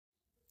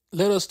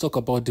Let us talk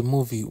about the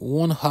movie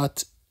One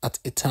Heart at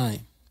a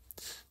Time.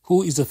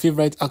 Who is the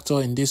favorite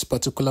actor in this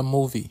particular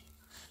movie?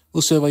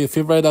 Whosoever your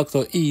favorite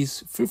actor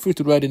is, feel free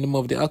to write the name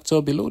of the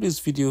actor below this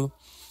video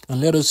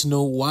and let us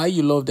know why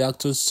you love the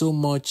actor so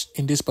much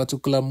in this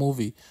particular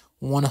movie,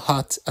 One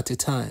Heart at a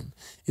Time.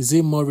 Is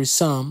it MAURICE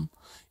SAM?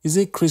 Is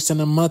it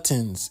SARIAN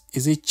Martin?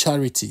 Is it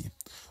Charity?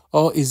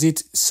 Or is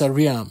it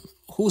SARIAN?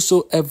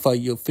 Whosoever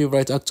your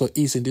favorite actor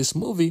is in this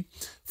movie,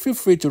 feel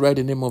free to write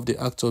the name of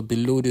the actor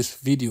below this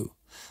video.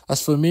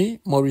 As for me,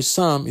 MAURICE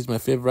SAM is my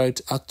favorite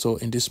actor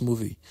in this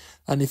movie.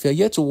 And if you're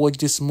yet to watch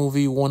this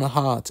movie, One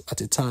Heart at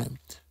a Time,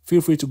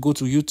 feel free to go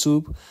to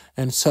YouTube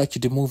and search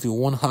the movie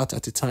One Heart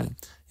at a Time.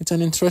 It's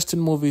an interesting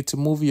movie. It's a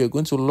movie you're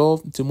going to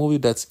love. It's a movie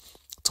that's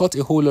taught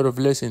a whole lot of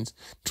lessons.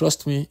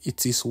 Trust me,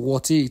 it is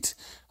worth it.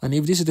 And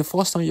if this is the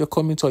first time you're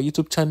coming to our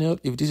YouTube channel,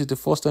 if this is the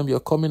first time you're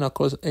coming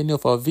across any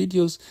of our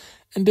videos,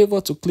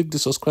 endeavor to click the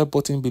subscribe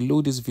button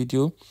below this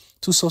video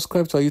to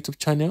subscribe to our YouTube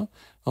channel.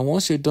 And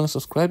once you're done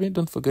subscribing,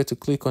 don't forget to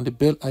click on the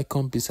bell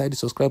icon beside the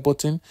subscribe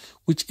button,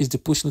 which is the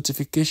push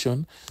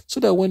notification,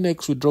 so that when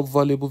next we drop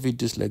valuable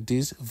videos like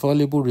this,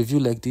 valuable review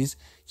like this,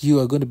 you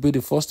are going to be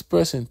the first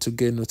person to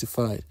get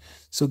notified.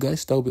 So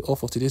guys, that will be all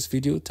for today's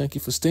video. Thank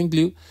you for staying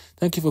glued.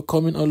 Thank you for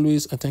coming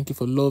always. And thank you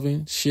for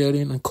loving,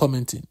 sharing, and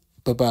commenting.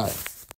 Bye-bye.